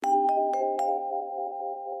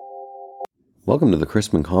Welcome to the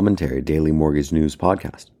Chrisman Commentary Daily Mortgage News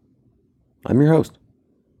Podcast. I'm your host,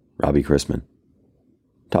 Robbie Chrisman.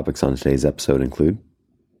 Topics on today's episode include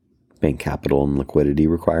bank capital and liquidity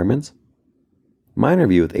requirements, my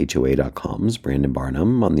interview with HOA.com's Brandon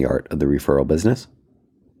Barnum on the art of the referral business,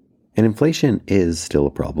 and inflation is still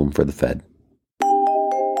a problem for the Fed.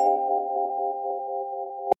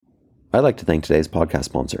 I'd like to thank today's podcast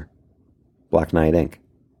sponsor, Black Knight Inc.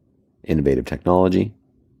 Innovative technology,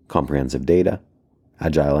 comprehensive data,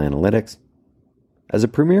 agile analytics. As a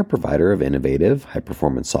premier provider of innovative,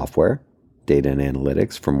 high-performance software, data and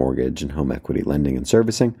analytics for mortgage and home equity lending and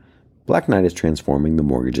servicing, Black Knight is transforming the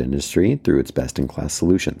mortgage industry through its best-in-class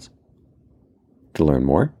solutions. To learn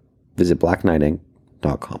more, visit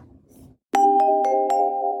blackknightinc.com.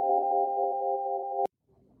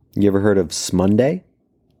 You ever heard of Smonday?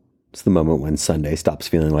 It's the moment when Sunday stops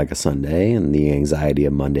feeling like a Sunday and the anxiety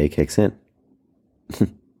of Monday kicks in.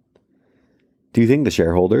 Do you think the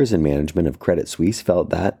shareholders and management of Credit Suisse felt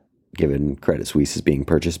that, given Credit Suisse is being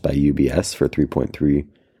purchased by UBS for $3.3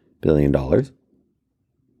 billion?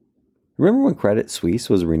 Remember when Credit Suisse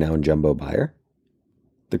was a renowned jumbo buyer?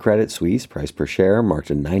 The Credit Suisse price per share marked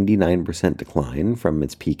a 99% decline from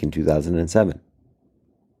its peak in 2007.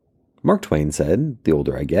 Mark Twain said, "The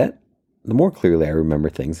older I get, the more clearly I remember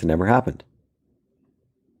things that never happened."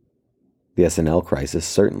 The S&L crisis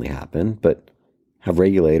certainly happened, but have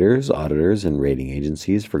regulators, auditors, and rating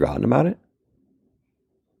agencies forgotten about it?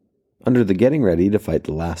 Under the getting ready to fight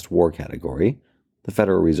the last war category, the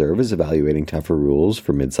Federal Reserve is evaluating tougher rules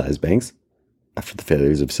for mid-sized banks after the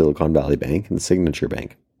failures of Silicon Valley Bank and Signature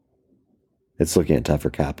Bank. It's looking at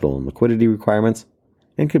tougher capital and liquidity requirements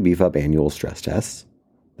and could beef up annual stress tests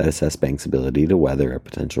that assess banks' ability to weather a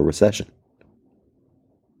potential recession.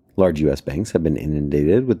 Large U.S. banks have been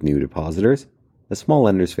inundated with new depositors as small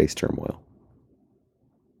lenders face turmoil.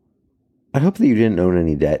 I hope that you didn't own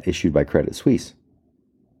any debt issued by Credit Suisse.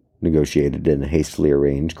 Negotiated in a hastily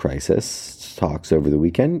arranged crisis talks over the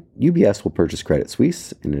weekend, UBS will purchase Credit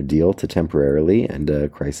Suisse in a deal to temporarily end a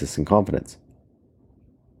crisis in confidence.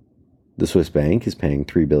 The Swiss bank is paying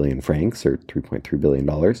 3 billion francs, or $3.3 billion,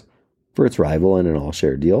 for its rival in an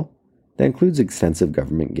all-share deal that includes extensive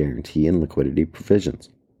government guarantee and liquidity provisions.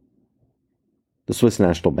 The Swiss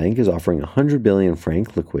National Bank is offering 100 billion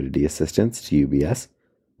franc liquidity assistance to UBS,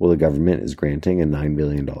 while the government is granting a $9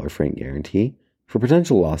 billion franc guarantee for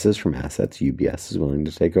potential losses from assets UBS is willing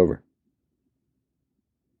to take over.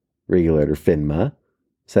 Regulator FINMA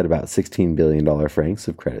said about $16 billion francs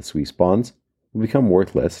of Credit Suisse bonds will become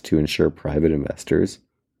worthless to ensure private investors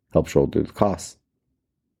help shoulder the costs.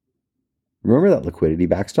 Remember that liquidity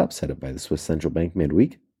backstop set up by the Swiss Central Bank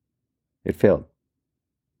midweek? It failed.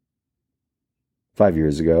 5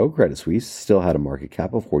 years ago, Credit Suisse still had a market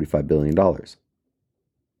cap of $45 billion.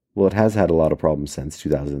 While it has had a lot of problems since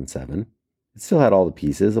 2007, it still had all the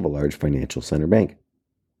pieces of a large financial center bank,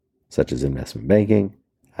 such as investment banking,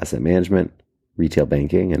 asset management, retail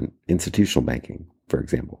banking, and institutional banking, for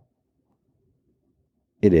example.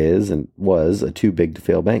 It is and was a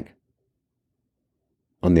too-big-to-fail bank.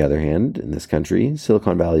 On the other hand, in this country,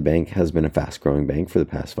 Silicon Valley Bank has been a fast-growing bank for the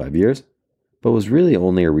past 5 years, but was really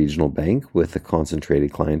only a regional bank with a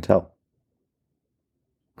concentrated clientele.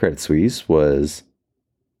 Credit Suisse was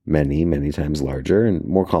many, many times larger and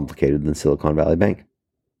more complicated than Silicon Valley Bank.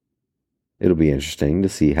 It'll be interesting to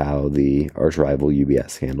see how the arch-rival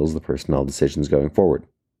UBS handles the personnel decisions going forward.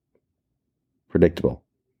 Predictable,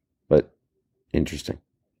 but interesting.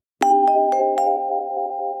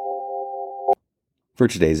 For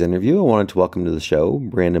today's interview, I wanted to welcome to the show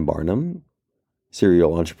Brandon Barnum,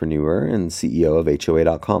 serial entrepreneur and CEO of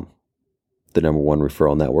HOA.com, the #1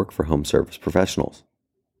 referral network for home service professionals.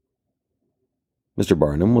 Mr.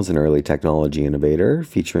 Barnum was an early technology innovator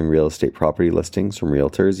featuring real estate property listings from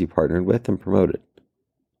realtors he partnered with and promoted.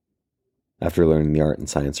 After learning the art and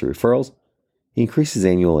science of referrals, he increased his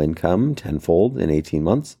annual income tenfold in 18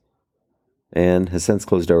 months and has since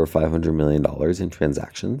closed over $500 million in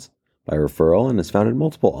transactions by referral and has founded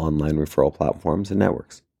multiple online referral platforms and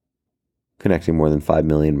networks, connecting more than 5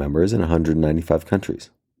 million members in 195 countries.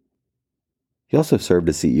 He also served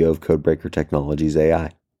as CEO of Codebreaker Technologies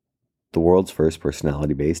AI, the world's first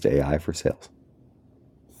personality-based AI for sales.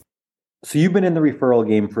 So you've been in the referral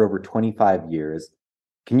game for over 25 years.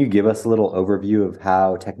 Can you give us a little overview of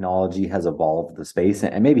how technology has evolved the space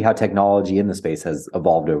and maybe how technology in the space has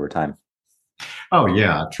evolved over time? Oh,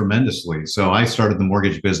 yeah, tremendously. So I started the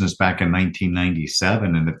mortgage business back in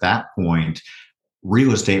 1997. And at that point,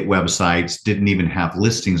 real estate websites didn't even have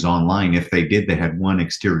listings online. If they did, they had one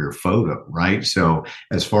exterior photo, right? So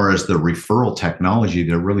as far as the referral technology,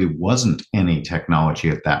 there really wasn't any technology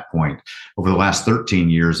at that point. Over the last 13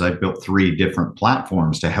 years, I've built 3 different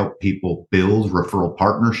platforms to help people build referral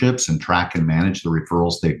partnerships and track and manage the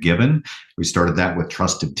referrals they've given. We started that with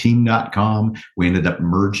trustedteam.com. We ended up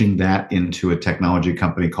merging that into a technology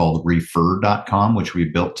company called Refer.com, which we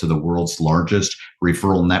built to the world's largest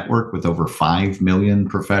referral network with over 5 million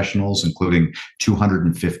professionals, including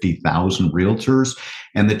 250,000 realtors.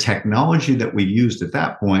 And the technology that we used at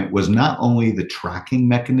that point was not only the tracking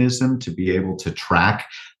mechanism to be able to track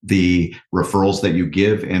the referrals that you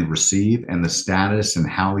give and receive and the status and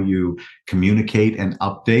how you communicate and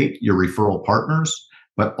update your referral partners,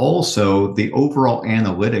 but also the overall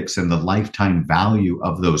analytics and the lifetime value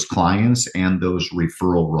of those clients and those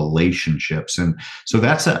referral relationships. And so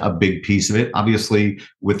that's a big piece of it. Obviously,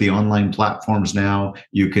 with the online platforms now,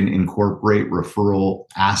 you can incorporate referral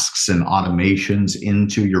asks and automations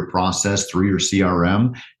into your process through your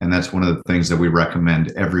CRM. And that's one of the things that we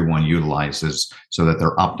recommend everyone utilizes so that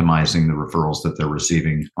they're optimizing the referrals that they're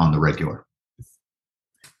receiving on the regular.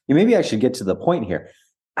 Maybe I should get to the point here.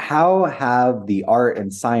 How have the art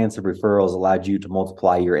and science of referrals allowed you to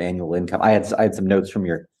multiply your annual income? I had some notes from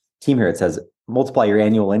your team here. It says multiply your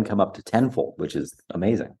annual income up to tenfold, which is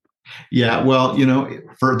amazing. Yeah, well,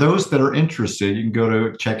 for those that are interested, you can go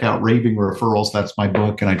to check out Raving Referrals. That's my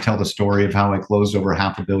book. And I tell the story of how I closed over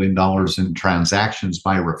 $500 million in transactions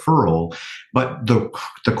by referral. But the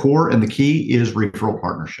core and the key is referral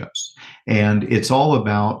partnerships. And it's all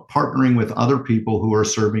about partnering with other people who are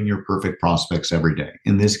serving your perfect prospects every day.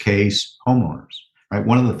 In this case, homeowners. Right.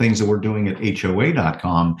 One of the things that we're doing at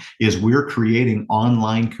HOA.com is we're creating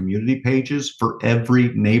online community pages for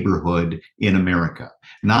every neighborhood in America.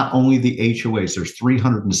 Not only the HOAs, there's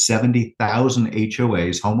 370,000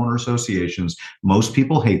 HOAs, homeowner associations. Most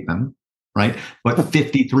people hate them, right? But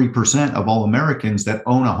 53% of all Americans that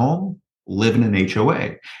own a home live in an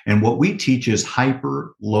HOA. And what we teach is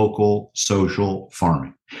hyper local social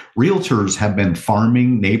farming. Realtors have been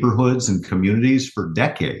farming neighborhoods and communities for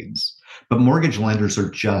decades. But mortgage lenders are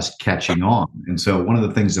just catching on. And so one of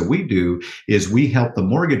the things that we do is we help the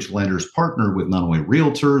mortgage lenders partner with not only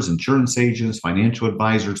realtors, insurance agents, financial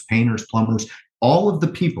advisors, painters, plumbers, all of the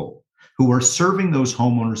people who are serving those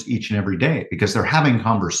homeowners each and every day because they're having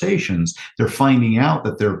conversations. They're finding out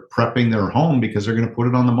that they're prepping their home because they're going to put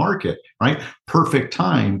it on the market, right? Perfect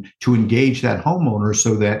time to engage that homeowner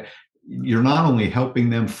so that you're not only helping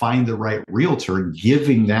them find the right realtor and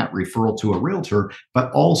giving that referral to a realtor,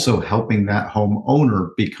 but also helping that homeowner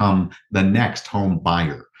become the next home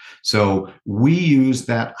buyer. So we use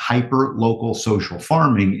that hyper local social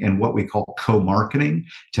farming and what we call co-marketing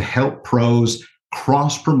to help pros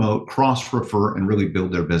cross promote, cross refer, and really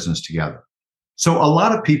build their business together. So a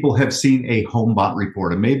lot of people have seen a HomeBot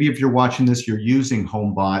report, and maybe if you're watching this, you're using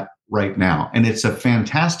HomeBot right now. And it's a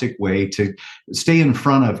fantastic way to stay in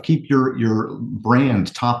front of, keep your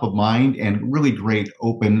brand top of mind and really great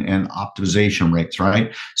open and optimization rates,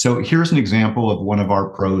 right? So here's an example of one of our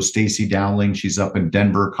pros, Stacy Dowling. She's up in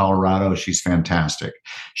Denver, Colorado. She's fantastic.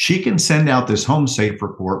 She can send out this home safe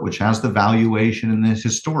report, which has the valuation and the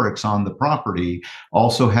historics on the property,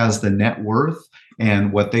 also has the net worth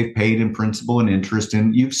and what they've paid in principal and interest.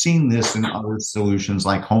 And you've seen this in other solutions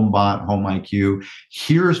like HomeBot, HomeIQ.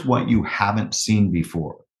 Here's what you haven't seen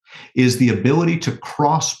before is the ability to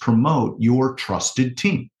cross-promote your trusted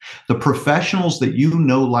team, the professionals that you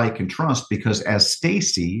know, like, and trust, because as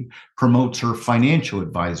Stacy promotes her financial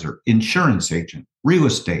advisor, insurance agent, real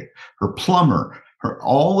estate, her plumber,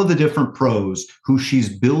 all of the different pros who she's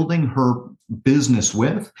building her business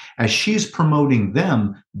with, as she's promoting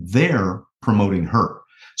them, they're promoting her.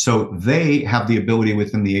 So they have the ability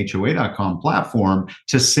within the HOA.com platform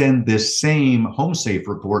to send this same home safe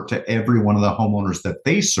report to every one of the homeowners that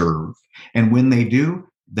they serve. And when they do,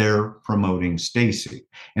 they're promoting Stacy.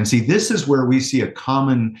 And see, this is where we see a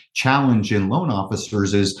common challenge in loan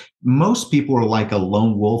officers is most people are like a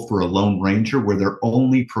lone wolf or a lone ranger where they're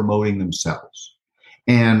only promoting themselves.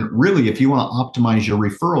 And really, if you want to optimize your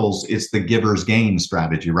referrals, it's the giver's gain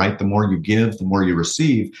strategy, right? The more you give, the more you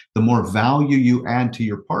receive, the more value you add to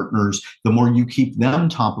your partners, the more you keep them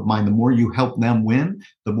top of mind, the more you help them win,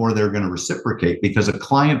 the more they're going to reciprocate, because a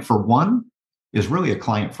client for one is really a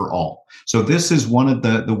client for all. So this is one of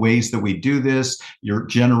the ways that we do this. You're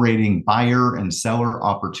generating buyer and seller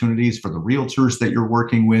opportunities for the realtors that you're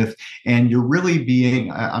working with. And you're really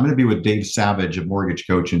I'm going to be with Dave Savage, a mortgage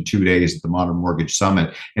coach, in 2 days at the Modern Mortgage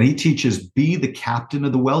Summit. And he teaches be the captain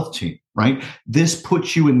of the wealth team. right? This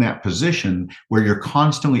puts you in that position where you're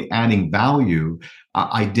constantly adding value,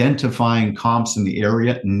 identifying comps in the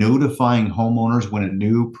area, notifying homeowners when a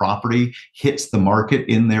new property hits the market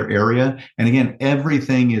in their area. And again,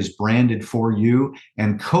 everything is branded for you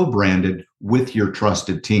and co-branded with your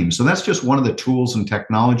trusted team. So that's just one of the tools and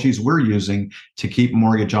technologies we're using to keep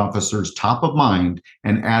mortgage officers top of mind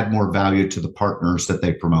and add more value to the partners that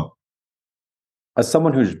they promote. As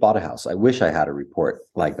someone who just bought a house, I wish I had a report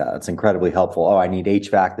like that. It's incredibly helpful. Oh, I need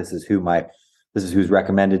HVAC. This is who's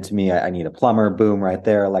recommended to me. I need a plumber. Boom, right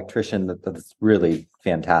there. Electrician. That's really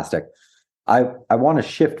fantastic. I want to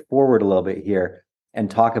shift forward a little bit here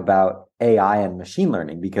and talk about AI and machine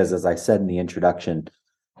learning, because as I said in the introduction,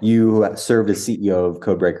 you served as CEO of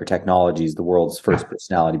Codebreaker Technologies, the world's first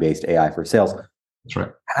personality-based AI for sales. That's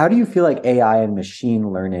right. How do you feel like AI and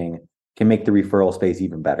machine learning can make the referral space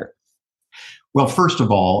even better? Well, first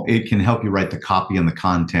of all, it can help you write the copy and the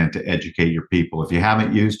content to educate your people. If you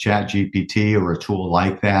haven't used ChatGPT or a tool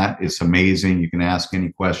like that, it's amazing. You can ask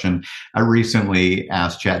any question. I recently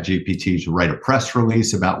asked ChatGPT to write a press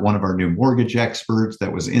release about one of our new mortgage experts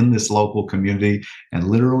that was in this local community. And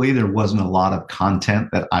literally, there wasn't a lot of content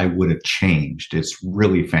that I would have changed. It's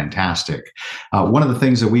really fantastic. One of the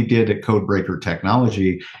things that we did at Codebreaker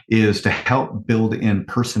Technology is to help build in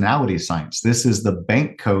personality science. This is the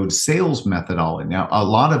bank code sales methodology. Now, a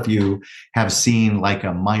lot of you have seen like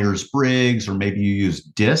a Myers-Briggs, or maybe you use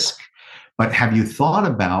DISC, but have you thought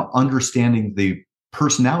about understanding the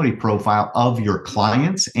personality profile of your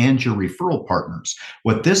clients and your referral partners?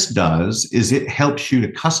 What this does is it helps you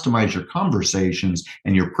to customize your conversations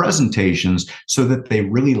and your presentations so that they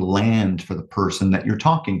really land for the person that you're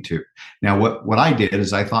talking to. Now, what I did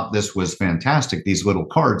is I thought this was fantastic, these little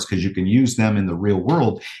cards, because you can use them in the real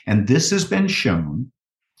world. And this has been shown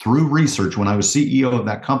through research. When I was CEO of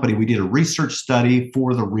that company, we did a research study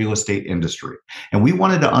for the real estate industry. And we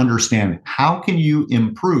wanted to understand, how can you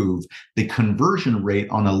improve the conversion rate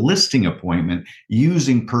on a listing appointment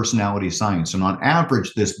using personality science? And on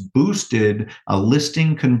average, this boosted a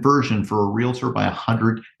listing conversion for a realtor by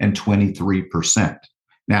 123%.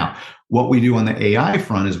 Now, what we do on the AI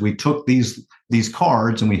front is we took these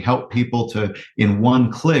cards and we help people to, in one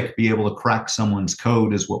click, be able to crack someone's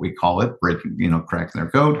code, is what we call it, cracking their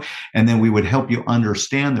code. And then we would help you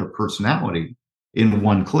understand their personality in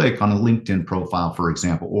one click on a LinkedIn profile, for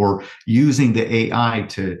example, or using the AI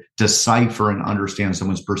to decipher and understand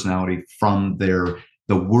someone's personality from the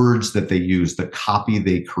words that they use, the copy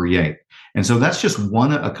they create. And so that's just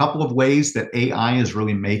a couple of ways that AI is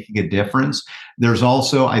really making a difference. There's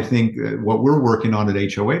also, I think, what we're working on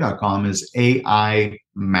at HOA.com is AI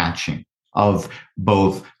matching of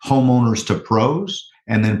both homeowners to pros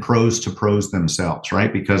and then pros to pros themselves,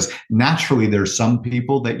 right? Because naturally, there's some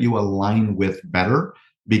people that you align with better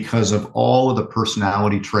because of all of the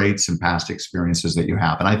personality traits and past experiences that you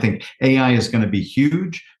have. And I think AI is going to be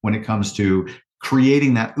huge when it comes to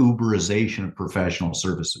creating that Uberization of professional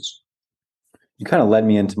services. You kind of led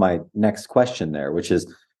me into my next question there, which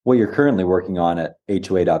is what you're currently working on at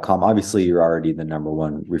HOA.com. Obviously, you're already the number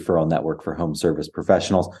one referral network for home service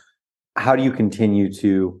professionals. How do you continue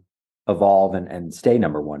to evolve and stay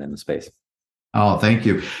number one in the space? Oh, thank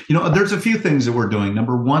you. There's a few things that we're doing.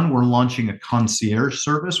 Number one, we're launching a concierge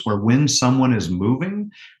service where when someone is moving,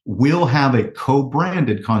 we'll have a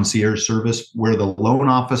co-branded concierge service where the loan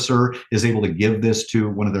officer is able to give this to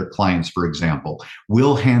one of their clients, for example.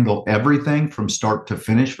 We'll handle everything from start to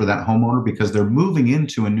finish for that homeowner because they're moving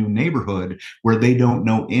into a new neighborhood where they don't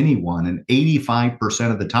know anyone. And 85%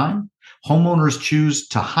 of the time, homeowners choose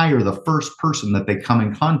to hire the first person that they come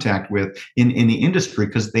in contact with in any industry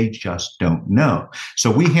because they just don't know.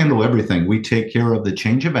 So we handle everything. We take care of the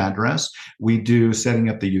change of address. We do setting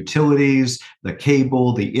up the utilities, the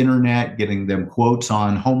cable, the internet, getting them quotes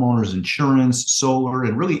on homeowners insurance, solar,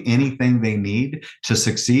 and really anything they need to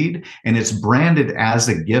succeed. And it's branded as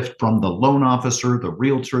a gift from the loan officer, the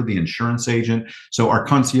realtor, the insurance agent. So our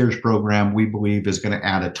concierge program, we believe, is going to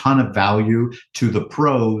add a ton of value to the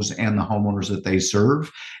pros and the homeowners that they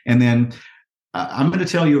serve. And then I'm going to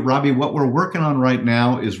tell you, Robbie, what we're working on right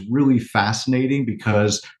now is really fascinating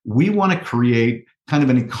because we want to create kind of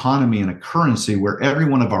an economy and a currency where every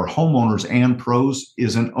one of our homeowners and pros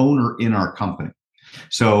is an owner in our company.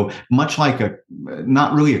 So much like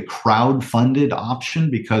not really a crowd-funded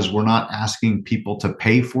option because we're not asking people to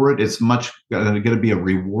pay for it. It's much going to be a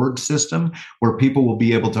reward system where people will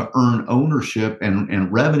be able to earn ownership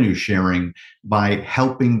and revenue sharing by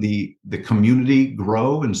helping the community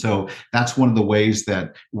grow. And so that's one of the ways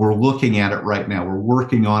that we're looking at it right now. We're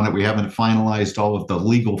working on it. We haven't finalized all of the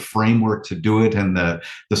legal framework to do it and the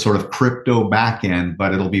sort of crypto back end,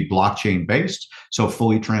 but it'll be blockchain based, so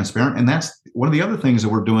fully transparent. And that's one of the other things that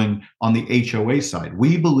we're doing on the HOA side.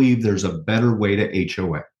 We believe there's a better way to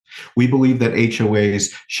HOA. We believe that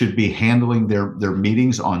HOAs should be handling their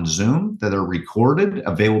meetings on Zoom that are recorded,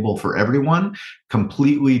 available for everyone,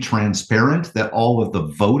 completely transparent, that all of the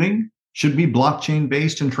voting should be blockchain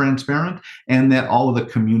based and transparent, and that all of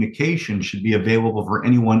the communication should be available for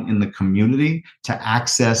anyone in the community to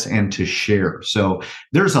access and to share. So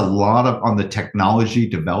there's a lot on the technology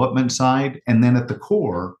development side. And then at the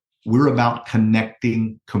core, we're about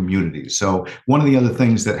connecting communities. So one of the other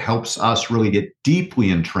things that helps us really get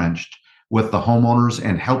deeply entrenched with the homeowners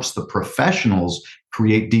and helps the professionals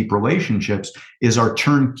create deep relationships is our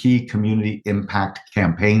turnkey community impact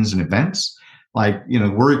campaigns and events. Like,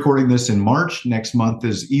 we're recording this in March. Next month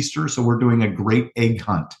is Easter. So we're doing a great egg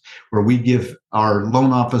hunt where we give our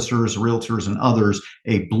loan officers, realtors, and others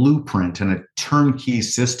a blueprint and a turnkey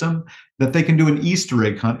system that they can do an Easter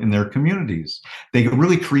egg hunt in their communities. They can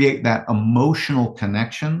really create that emotional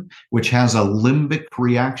connection, which has a limbic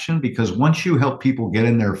reaction, because once you help people get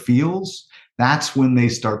in their feels, that's when they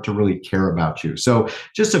start to really care about you. So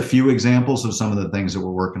just a few examples of some of the things that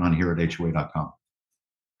we're working on here at HOA.com.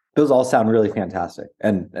 Those all sound really fantastic,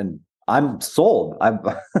 and I'm sold. I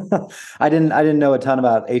didn't know a ton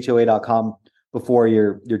about HOA.com before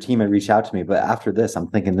your team had reached out to me, but after this, I'm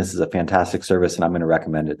thinking this is a fantastic service, and I'm going to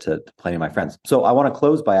recommend it to plenty of my friends. So I want to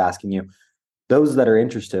close by asking you, those that are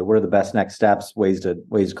interested, what are the best next steps, ways to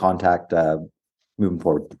contact moving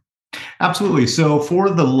forward? Absolutely. So for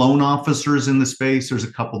the loan officers in the space, there's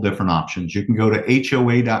a couple different options. You can go to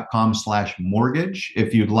HOA.com/mortgage.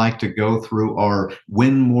 If you'd like to go through our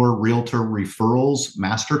Win More Realtor Referrals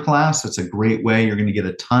Masterclass, it's a great way. You're going to get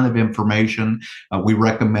a ton of information. We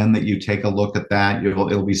recommend that you take a look at that.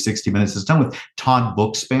 It'll be 60 minutes. It's done with Todd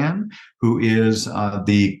Bookspan, who is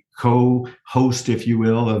the co-host, if you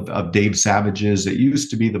will, of Dave Savage's. It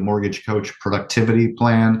used to be the Mortgage Coach Productivity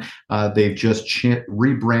Plan. They've just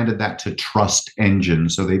rebranded that to Trust Engine.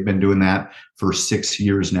 So they've been doing that for 6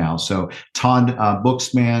 years now. So Todd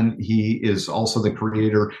Booksman, he is also the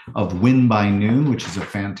creator of Win by Noon, which is a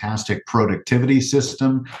fantastic productivity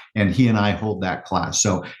system. And he and I hold that class.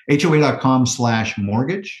 So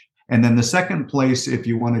HOA.com/mortgage. And then the second place, if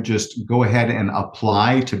you want to just go ahead and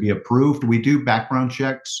apply to be approved, we do background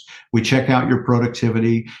checks. We check out your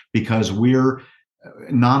productivity because we're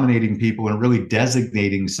nominating people and really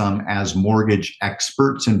designating some as mortgage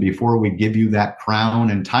experts. And before we give you that crown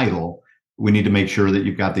and title, we need to make sure that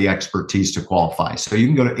you've got the expertise to qualify. So you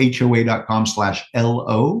can go to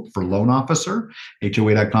HOA.com/LO for loan officer,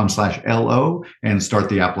 HOA.com/LO, and start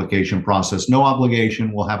the application process. No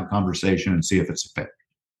obligation. We'll have a conversation and see if it's a fit.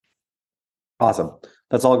 Awesome.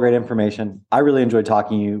 That's all great information. I really enjoyed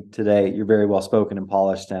talking to you today. You're very well spoken and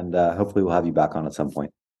polished, and hopefully we'll have you back on at some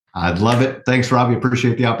point. I'd love it. Thanks, Robbie.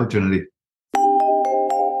 Appreciate the opportunity.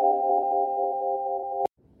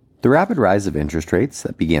 The rapid rise of interest rates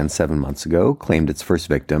that began 7 months ago claimed its first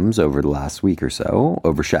victims over the last week or so,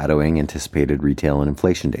 overshadowing anticipated retail and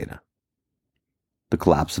inflation data. The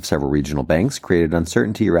collapse of several regional banks created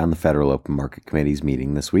uncertainty around the Federal Open Market Committee's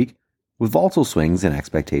meeting this week, with volatile swings in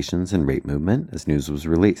expectations and rate movement as news was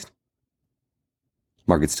released.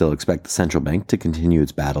 Markets still expect the central bank to continue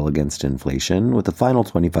its battle against inflation with a final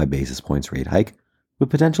 25 basis points rate hike,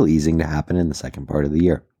 with potential easing to happen in the second part of the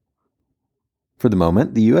year. For the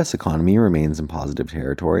moment, the U.S. economy remains in positive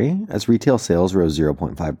territory as retail sales rose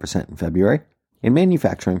 0.5% in February and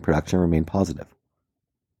manufacturing production remained positive.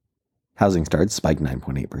 Housing starts spiked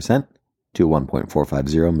 9.8% to a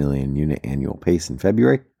 1.450 million unit annual pace in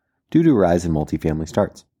February, due to a rise in multifamily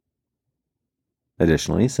starts.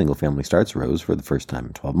 Additionally, single-family starts rose for the first time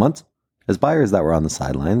in 12 months, as buyers that were on the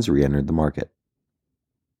sidelines re-entered the market.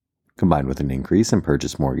 Combined with an increase in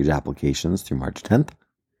purchase mortgage applications through March 10th,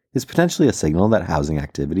 is potentially a signal that housing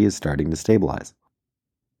activity is starting to stabilize.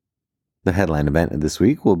 The headline event of this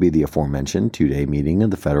week will be the aforementioned two-day meeting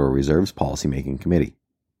of the Federal Reserve's Policymaking Committee.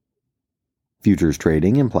 Futures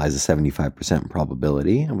trading implies a 75%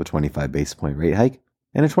 probability of a 25 basis point rate hike,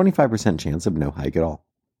 and a 25% chance of no hike at all.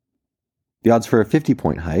 The odds for a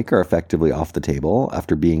 50-point hike are effectively off the table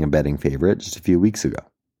after being a betting favorite just a few weeks ago.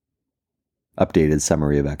 Updated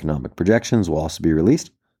summary of economic projections will also be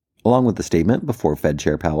released, along with the statement before Fed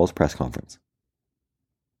Chair Powell's press conference.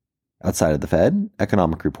 Outside of the Fed,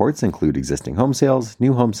 economic reports include existing home sales,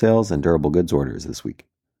 new home sales, and durable goods orders this week.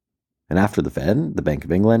 And after the Fed, the Bank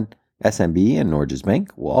of England, SMB, and Norges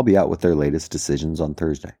Bank will all be out with their latest decisions on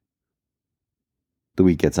Thursday. The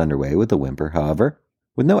week gets underway with a whimper, however,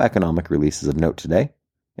 with no economic releases of note today,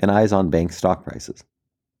 and eyes on bank stock prices.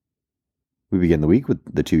 We begin the week with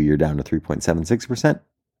the 2-year down to 3.76%,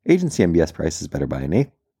 agency MBS prices better by an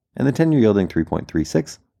eighth, and the 10-year yielding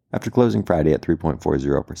 3.36 after closing Friday at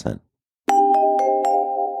 3.40%.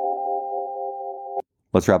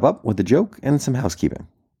 Let's wrap up with a joke and some housekeeping.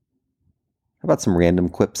 How about some random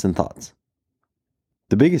quips and thoughts?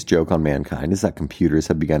 The biggest joke on mankind is that computers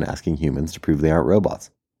have begun asking humans to prove they aren't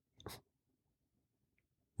robots.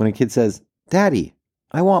 When a kid says, "Daddy,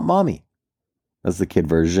 I want mommy," that's the kid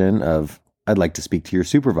version of, "I'd like to speak to your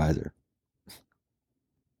supervisor."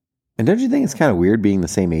 And don't you think it's kind of weird being the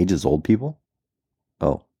same age as old people?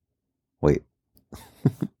 Oh, wait.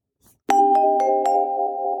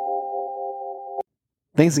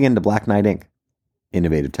 Thanks again to Black Knight Inc.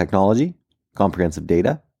 Innovative technology, comprehensive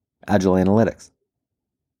data, agile analytics.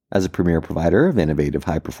 As a premier provider of innovative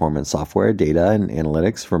high-performance software, data, and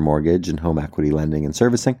analytics for mortgage and home equity lending and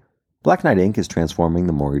servicing, Black Knight Inc. is transforming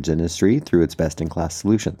the mortgage industry through its best-in-class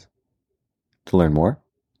solutions. To learn more,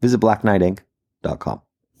 visit blackknightinc.com.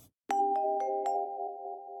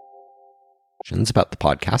 Questions about the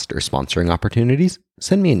podcast or sponsoring opportunities?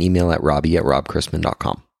 Send me an email at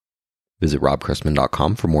robbie@robchrisman.com. Visit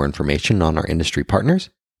robchrisman.com for more information on our industry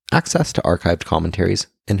partners, access to archived commentaries,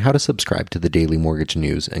 and how to subscribe to the daily mortgage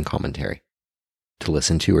news and commentary. To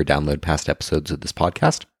listen to or download past episodes of this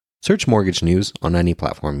podcast, search Mortgage News on any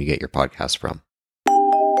platform you get your podcasts from.